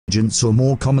Intelligence, or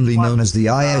more commonly known as the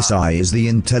ISI, is the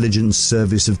intelligence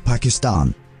service of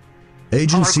Pakistan.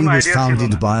 Agency was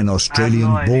founded by an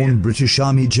Australian-born British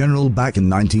Army general back in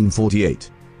 1948.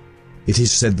 It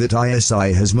is said that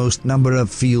ISI has most number of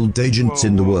field agents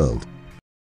in the world.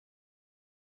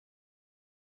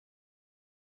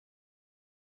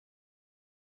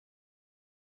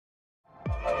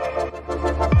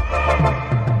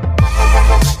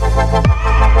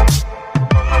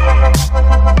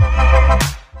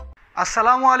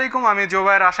 আসসালামু আলাইকুম, আমি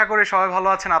জোবায়ের। আশা করি সবাই ভালো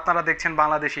আছেন। আপনারা দেখছেন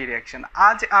Bangladeshi reaction.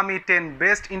 আজ আমি 10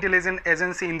 best intelligent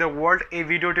agency in the world এই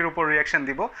ভিডিওটির উপর রিয়াকশন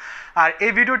দিব। আর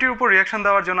এই ভিডিওটির উপর রিয়াকশন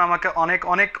দেওয়ার জন্য আমাকে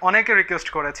অনেকে রিকোয়েস্ট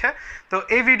করেছে। তো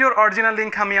এই ভিডিওর অরিজিনাল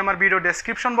লিঙ্ক আমি আমার ভিডিও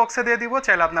ডেসক্রিপশন বক্সে দিয়ে দিব,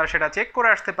 চাইলে আপনারা সেটা চেক করে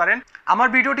আসতে পারেন। আমার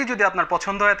ভিডিওটি যদি আপনার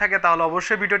পছন্দ হয়ে থাকে তাহলে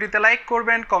অবশ্যই ভিডিওটিতে লাইক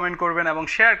করবেন, কমেন্ট করবেন এবং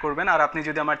শেয়ার করবেন। আর আপনি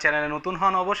যদি আমার চ্যানেলে নতুন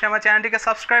হন অবশ্যই আমার চ্যানেলটিকে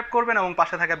সাবস্ক্রাইব করবেন এবং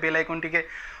পাশে থাকা বেল আইকনটিকে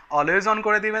অলওয়েজ অন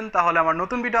করে দিবেন, তাহলে আমার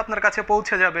নতুন ভিডিও আপনার কাছে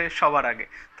পৌঁছে যাবে সবার আগে।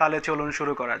 তাহলে চলুন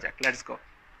শুরু করা যাক, লেটস গো।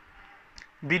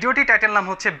 ভিডিওটি টাইটেল নাম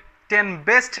হচ্ছে 10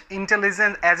 best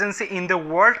intelligence agency in the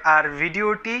world, আর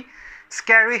ভিডিওটি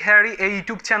স্ক্যারি হ্যারি এই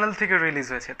ইউটিউব চ্যানেল থেকে রিলিজ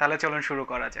হয়েছে। তাহলে চলুন শুরু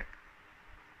করা যাক।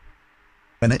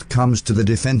 When it comes to the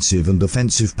defensive and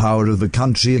offensive power of a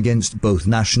country against both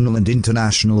national and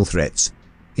international threats,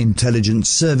 intelligence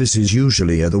services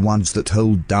usually are the ones that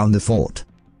hold down the fort.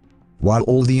 While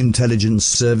all the intelligence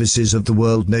services of the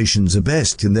world nations are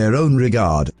best in their own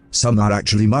regard, some are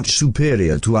actually much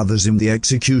superior to others in the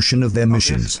execution of their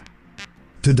missions.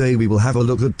 Today we will have a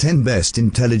look at 10 best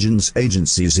intelligence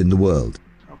agencies in the world.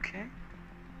 Okay.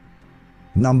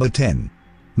 Number 10.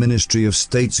 Ministry of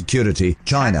State Security,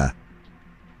 China.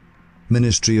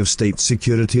 Ministry of State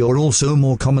Security, or also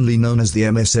more commonly known as the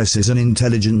MSS, is an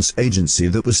intelligence agency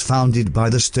that was founded by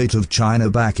the state of China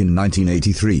back in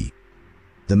 1983.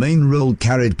 The main role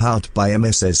carried out by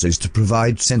MSS is to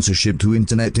provide censorship to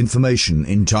internet information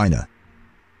in China.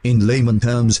 In layman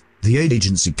terms, the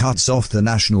agency cuts off the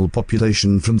national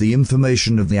population from the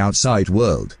information of the outside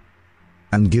world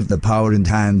and give the power in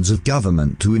hands of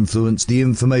government to influence the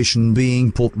information being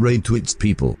portrayed to its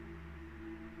people.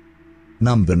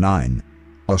 Number 9.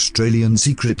 Australian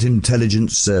Secret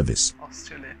Intelligence Service.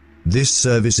 Australia. This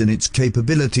service in its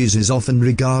capabilities is often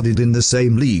regarded in the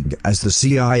same league as the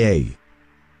CIA.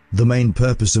 The main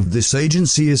purpose of this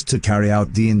agency is to carry out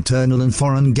the internal and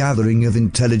foreign gathering of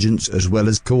intelligence as well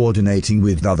as coordinating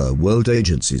with other world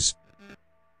agencies.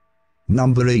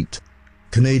 Number 8.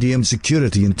 Canadian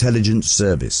Security Intelligence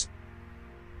Service.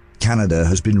 Canada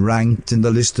has been ranked in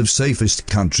the list of safest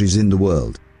countries in the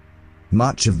world.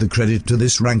 Much of the credit to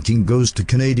this ranking goes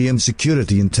to Canadian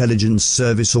Security Intelligence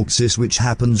Service, or CSIS, which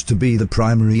happens to be the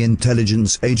primary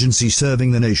intelligence agency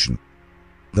serving the nation.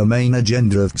 The main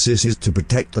agenda of CSIS is to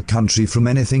protect the country from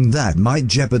anything that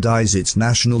might jeopardize its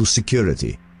national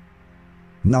security.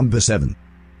 Number 7.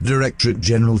 Directorate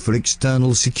General for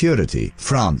External Security,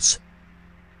 France.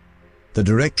 The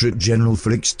Directorate General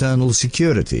for External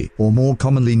Security, or more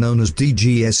commonly known as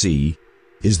DGSE,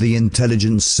 is the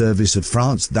intelligence service of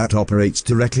France that operates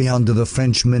directly under the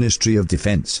French Ministry of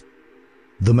Defense.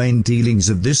 The main dealings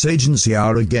of this agency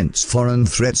are against foreign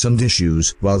threats and issues,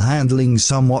 while handling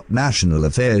somewhat national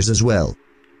affairs as well.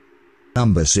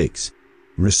 Number 6.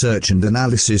 Research and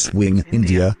Analysis Wing,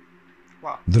 India.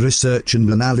 Wow. The Research and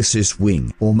Analysis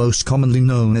Wing, or most commonly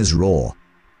known as RAW.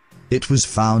 It was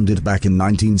founded back in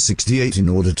 1968 in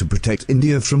order to protect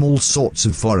India from all sorts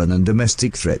of foreign and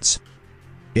domestic threats.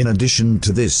 In addition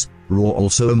to this, RAW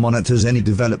also monitors any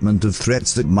development of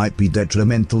threats that might be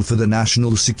detrimental for the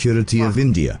national security of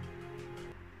India.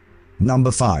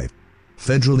 Number 5.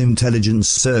 Federal Intelligence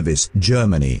Service,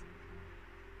 Germany.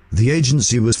 The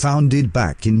agency was founded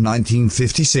back in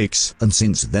 1956 and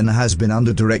since then has been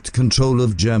under direct control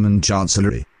of German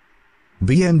Chancellery.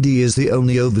 BND is the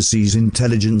only overseas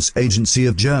intelligence agency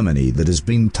of Germany that has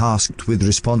been tasked with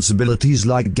responsibilities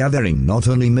like gathering not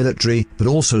only military but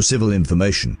also civil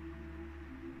information.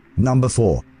 Number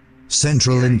 4.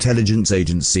 Central Intelligence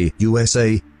Agency,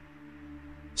 USA.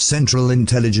 Central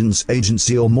Intelligence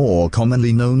Agency, or more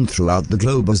commonly known throughout the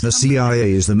globe as the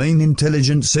CIA, is the main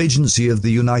intelligence agency of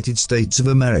the United States of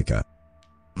America.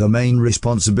 The main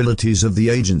responsibilities of the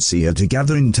agency are to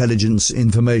gather intelligence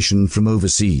information from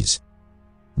overseas.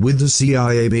 With the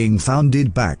CIA being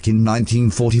founded back in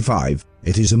 1945,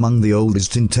 it is among the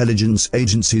oldest intelligence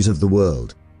agencies of the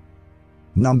world.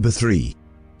 Number 3.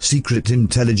 Secret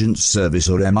Intelligence Service,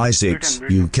 or MI6,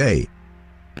 UK.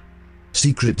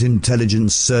 Secret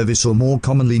Intelligence Service, or more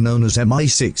commonly known as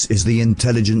MI6, is the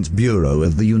Intelligence Bureau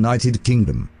of the United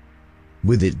Kingdom.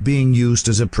 With it being used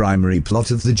as a primary plot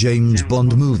of the James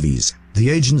Bond movies, the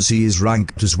agency is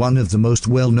ranked as one of the most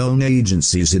well-known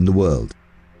agencies in the world.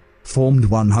 Formed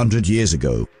 100 years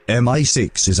ago,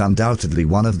 MI6 is undoubtedly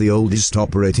one of the oldest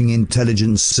operating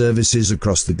intelligence services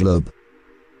across the globe.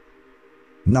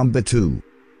 Number 2.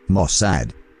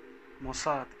 Mossad.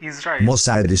 Mossad, Israel.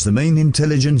 Mossad is the main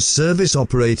intelligence service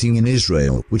operating in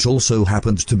Israel, which also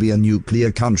happens to be a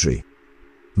nuclear country.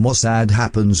 Mossad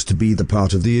happens to be the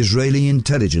part of the Israeli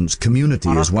intelligence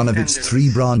community as one of its 3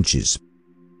 branches.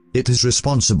 It is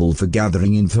responsible for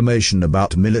gathering information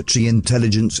about military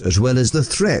intelligence as well as the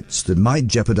threats that might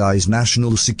jeopardize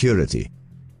national security.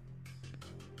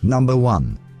 Number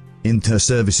 1.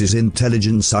 Inter-Services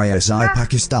Intelligence ISI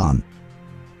Pakistan.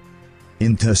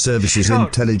 Inter-Services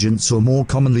Intelligence, or more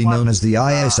commonly known as the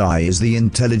ISI, is the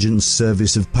intelligence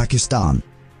service of Pakistan.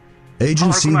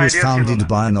 Agency was founded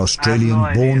by an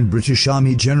Australian-born British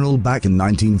Army general back in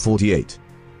 1948.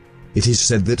 It is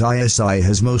said that ISI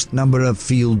has most number of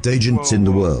field agents in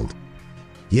the world.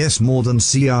 Yes, more than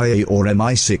CIA or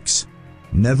MI6.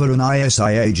 Never an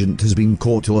ISI agent has been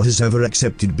caught or has ever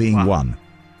accepted being one.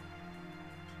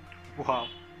 Wow.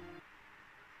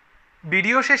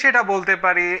 Video শেষে এটা বলতে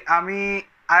পারি, আমি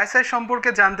ISI সম্পর্কে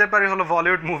জানতে পারি হলো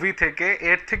Bollywood movie থেকে,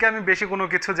 এর থেকে আমি বেশি কোনো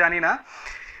কিছু জানি না।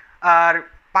 আর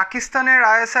পাকিস্তানের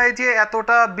আইএসআই যে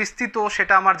এতটা বিস্তৃত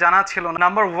সেটা আমার জানা ছিল না।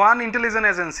 Number 1 intelligence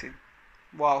agency.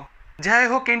 ওয়াও। যাই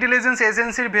হোক, ইন্টেলিজেন্স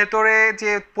এজেন্সির ভেতরে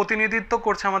যে প্রতিনিধিত্ব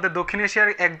করছে আমাদের দক্ষিণ এশিয়ার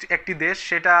একটি দেশ,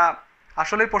 সেটা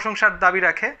আসলেই প্রশংসার দাবি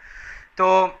রাখে। তো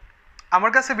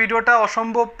আমার কাছে ভিডিওটা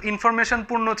অসম্ভব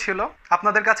ইনফরমেশনপূর্ণ ছিল।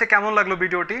 আপনাদের কাছে কেমন লাগলো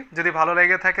ভিডিওটি? যদি ভালো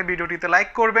লেগে থাকে ভিডিওটিতে লাইক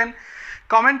করবেন,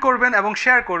 কমেন্ট করবেন এবং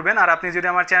শেয়ার করবেন। আর আপনি যদি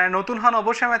আমার চ্যানেল নতুন হন,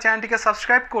 অবশ্যই আমার চ্যানেলটিকে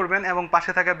সাবস্ক্রাইব করবেন এবং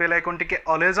পাশে থাকা বেল আইকনটিকে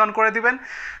অলওয়েজ অন করে দিবেন।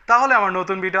 তাহলে আমার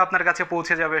নতুন ভিডিও আপনার কাছে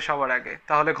পৌঁছে যাবে সবার আগে।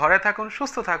 তাহলে ঘরে থাকুন,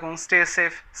 সুস্থ থাকুন, স্টে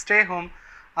সেফ, স্টে হোম।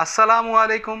 আসসালামু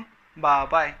আলাইকুম,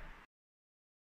 বাই।